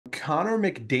Connor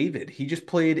McDavid. He just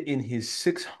played in his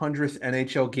 600th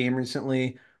NHL game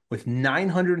recently with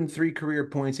 903 career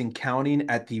points and counting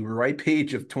at the ripe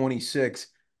age of 26.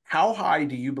 How high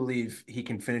do you believe he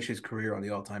can finish his career on the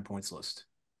all-time points list?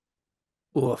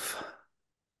 Oof.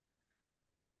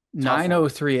 Tough one. I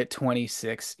 903 at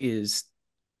 26 is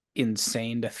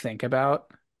insane to think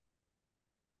about.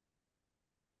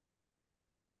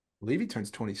 believe he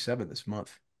turns 27 this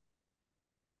month.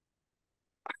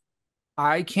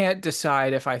 I can't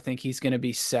decide if I think he's going to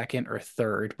be second or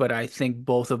third, but I think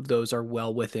both of those are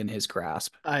well within his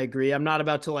grasp. I agree. I'm not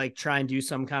about to like try and do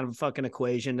some kind of fucking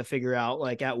equation to figure out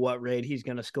like at what rate he's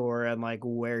going to score and like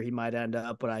where he might end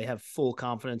up, but I have full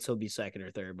confidence he'll be second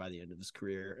or third by the end of his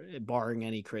career, barring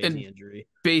any crazy And injury.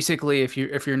 basically, if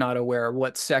you're not aware,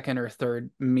 what second or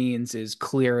third means is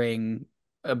clearing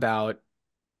about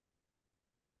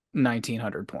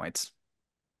 1900 points.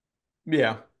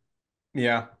 Yeah,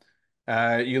 yeah.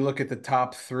 You look at the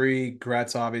top three,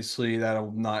 Gretz, obviously,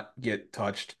 that'll not get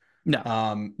touched. No,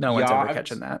 no one's ever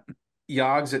catching Yogs, that.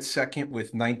 Yogs at second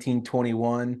with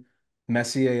 1921,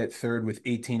 Messier at third with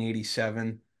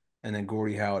 1887, and then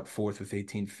Gordie Howe at fourth with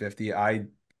 1850.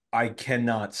 I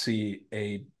cannot see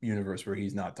a universe where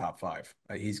he's not top five.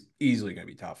 He's easily going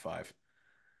to be top five.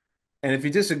 And if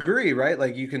you disagree, right,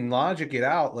 like you can logic it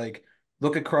out. Like,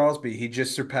 look at Crosby. He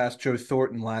just surpassed Joe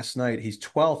Thornton last night. He's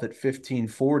 12th at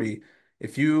 1540.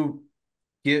 If you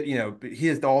get, he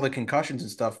has all the concussions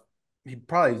and stuff. He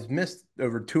probably has missed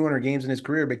over 200 games in his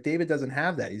career. McDavid doesn't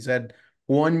have that. He's had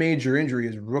one major injury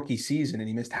his rookie season, and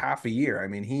he missed half a year. I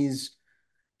mean, he's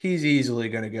easily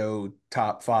going to go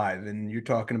top five. And you're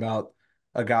talking about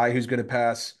a guy who's going to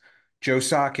pass Joe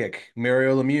Sakic,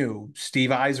 Mario Lemieux, Steve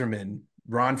Yzerman,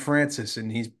 Ron Francis,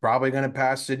 and he's probably going to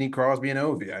pass Sidney Crosby and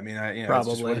Ovi. I mean, it's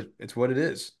just Probably. it's what it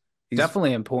is. He's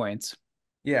Definitely in points.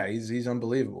 yeah, he's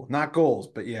unbelievable. Not goals,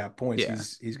 but yeah, points. Yeah.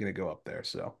 He's going to go up there.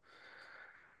 So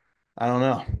I don't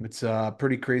know. It's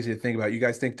pretty crazy to think about. You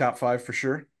guys think top five for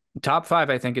sure? Top five,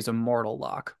 I think, is a mortal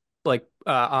lock. Like,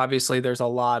 obviously, there's a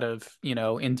lot of,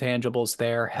 intangibles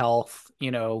there, health,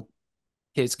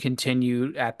 his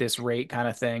continued at this rate kind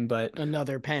of thing. But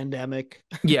Another pandemic.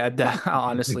 yeah,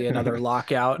 honestly, another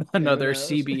lockout, Who another knows?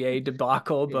 CBA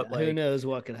debacle. But Yeah, who like, knows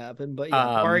what could happen. But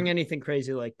yeah, barring um, anything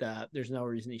crazy like that, there's no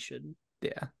reason he shouldn't.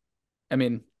 yeah, I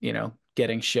mean,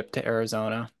 getting shipped to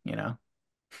Arizona. There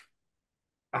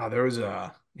was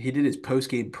a he did his post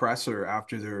game presser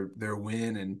after their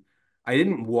win, and I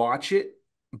didn't watch it,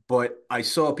 but I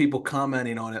saw people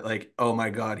commenting on it like, "Oh my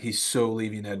God, he's so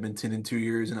leaving Edmonton in 2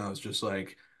 years," and I was just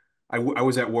like, I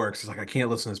was at work, so it's like I can't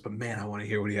listen to this, but man, I want to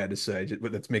hear what he had to say.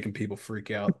 That's making people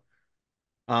freak out.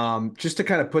 Just to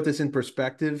kind of put this in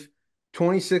perspective,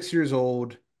 26 years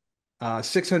old,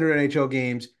 600 NHL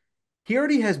games. He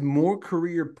already has more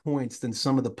career points than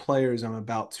some of the players I'm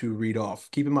about to read off.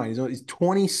 Keep in mind, he's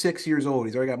 26 years old.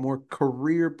 He's already got more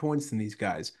career points than these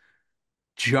guys.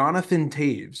 Jonathan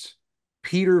Taves,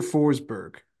 Peter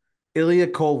Forsberg, Ilya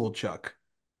Kovalchuk,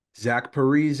 Zach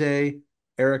Parise,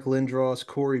 Eric Lindros,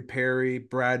 Corey Perry,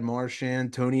 Brad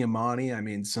Marchand, Tony Amani. I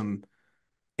mean, some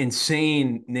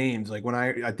insane names. Like when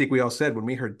I think we all said when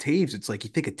we heard Taves, it's like you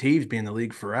think of Taves being in the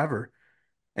league forever.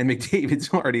 And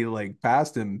McDavid's already like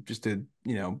passed him just to,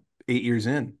 8 years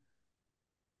in.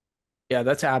 Yeah,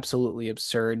 that's absolutely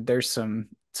absurd. There's some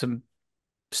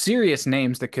serious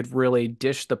names that could really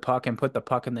dish the puck and put the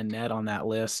puck in the net on that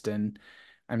list. And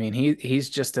I mean, he's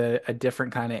just a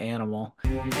different kind of animal.